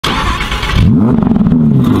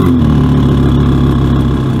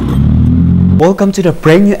Welcome to the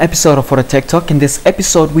brand new episode of Auto Tech Talk. In this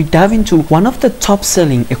episode, we dive into one of the top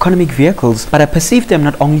selling economic vehicles, but I perceive them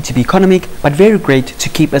not only to be economic, but very great to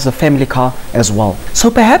keep as a family car as well.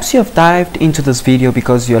 So perhaps you have dived into this video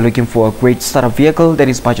because you are looking for a great startup vehicle that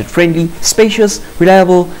is budget friendly, spacious,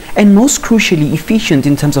 reliable, and most crucially efficient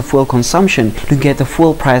in terms of fuel consumption, looking at the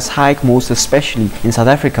fuel price hike most especially in South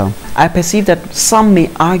Africa. I perceive that some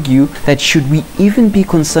may argue that should we even be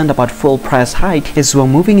concerned about fuel price hike as we're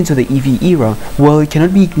moving into the EV era. Well, it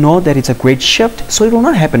cannot be ignored that it's a great shift, so it will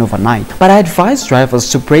not happen overnight. But I advise drivers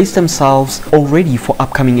to brace themselves already for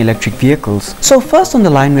upcoming electric vehicles. So first on the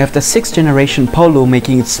line we have the 6th generation Polo,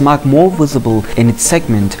 making its mark more visible in its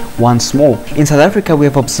segment once more. In South Africa we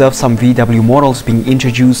have observed some VW models being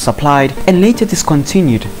introduced, supplied, and later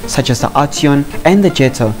discontinued, such as the Arteon and the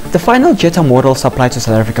Jetta. The final Jetta model supplied to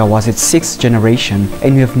South Africa was its 6th generation,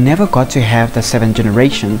 and we have never got to have the 7th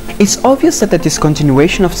generation. It's obvious that the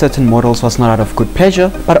discontinuation of certain models was not out of good pleasure,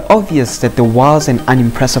 but obvious that there was an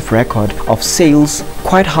unimpressive record of sales.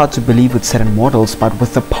 Quite hard to believe with certain models, but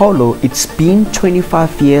with the Polo, it's been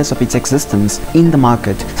 25 years of its existence in the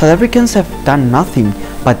market. South Africans have done nothing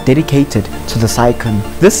but dedicated to this icon.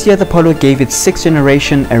 This year the Polo gave its 6th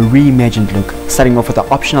generation a reimagined look, starting off with the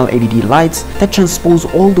optional LED lights that transpose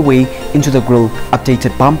all the way into the grille,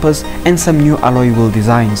 updated bumpers, and some new alloy wheel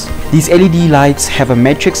designs. These LED lights have a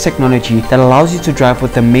matrix technology that allows you to drive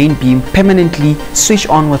with the main beam permanently switch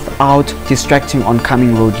on without distracting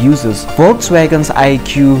oncoming road users. Volkswagen's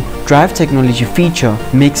IQ drive technology feature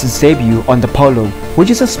makes its debut on the Polo, which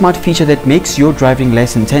is a smart feature that makes your driving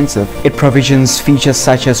less intensive. It provisions features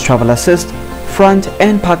such as travel assist, front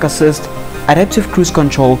and park assist, adaptive cruise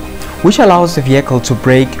control, which allows the vehicle to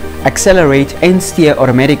brake, accelerate and steer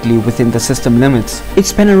automatically within the system limits.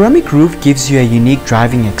 Its panoramic roof gives you a unique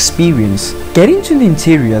driving experience. Getting to the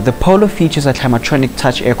interior, the Polo features a Climatronic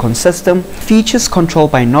touch aircon system. Features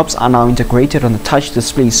controlled by knobs are now integrated on the touch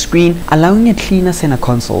display screen, allowing a cleaner center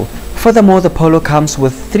console. Furthermore, the Polo comes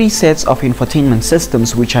with 3 sets of infotainment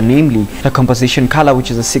systems, which are namely the composition color, which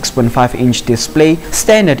is a 6.5-inch display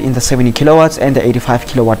standard in the 70 kilowatts and the 85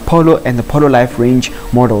 kilowatt Polo and the Polo Life range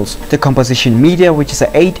models, the composition media, which is a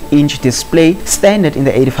 8-inch display standard in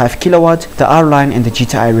the 85 kilowatt, the R-Line and the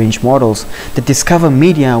GTI range models, the Discover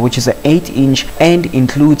media, which is a 8-inch and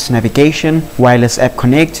includes navigation, wireless app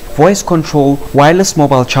connect, voice control, wireless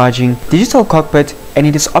mobile charging, digital cockpit, and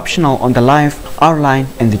it is optional on the Life, R-Line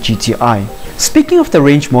and the GTI. Speaking of the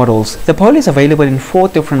range models, the Polo is available in 4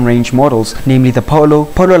 different range models, namely the Polo,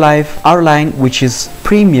 Polo Life, R-Line, which is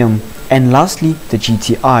premium, and lastly the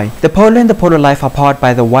GTI. The Polo and the Polo Life are powered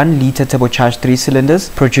by the 1-liter turbocharged 3 cylinders,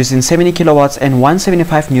 producing 70 kilowatts and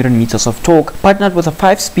 175 Newton meters of torque, partnered with a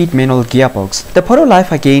 5-speed manual gearbox. The Polo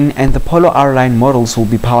Life again and the Polo R-Line models will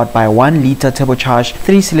be powered by a 1-liter turbocharged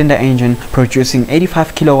 3-cylinder engine, producing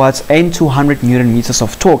 85 kilowatts and 200 Newton meters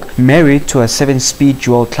of torque, married to a 7-speed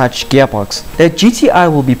dual clutch gearbox. The GTI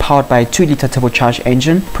will be powered by a 2-liter turbocharged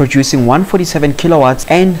engine, producing 147 kilowatts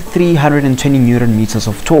and 320 Newton meters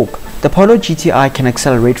of torque. The Polo GTI can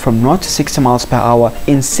accelerate from 0 to 60 miles per hour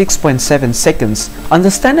in 6.7 seconds. On the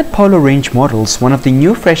standard Polo range models, one of the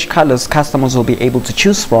new fresh colors customers will be able to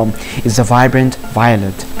choose from is the vibrant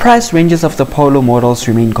violet. Price ranges of the Polo models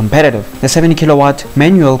remain competitive. The 70 kilowatt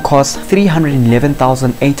manual costs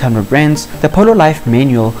 311,800 rands. The Polo Life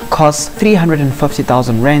manual costs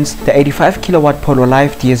 350,000 rands. The 85 kilowatt Polo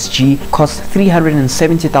Life DSG costs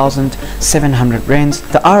 370,700 rands.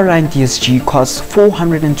 The R-Line DSG costs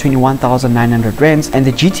 421,900 rands, and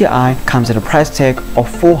the GTI comes at a price tag of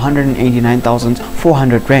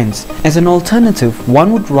 489,400 rands. As an alternative,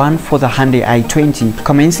 one would run for the Hyundai i20,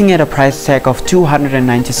 commencing at a price tag of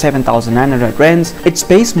 297,900 rands. Its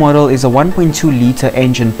base model is a 1.2-liter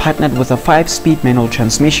engine partnered with a 5-speed manual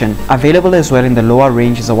transmission. Available as well in the lower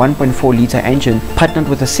range is a 1.4-liter engine partnered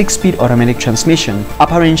with a 6-speed automatic transmission.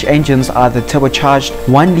 Upper range engines are the turbocharged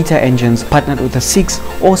 1-liter engines partnered with a 6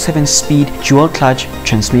 or 7-speed dual clutch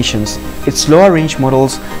transmissions. Its lower range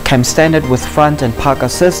models come standard with front and park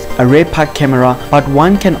assist, a rear park camera, but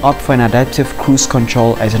one can opt for an adaptive cruise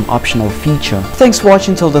control as an optional feature. Thanks for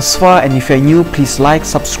watching till this far, and if you're new, please like,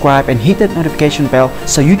 subscribe and hit that notification bell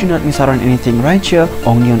so you do not miss out on anything right here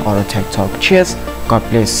only on Auto Tech Talk. Cheers, God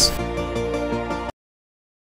bless.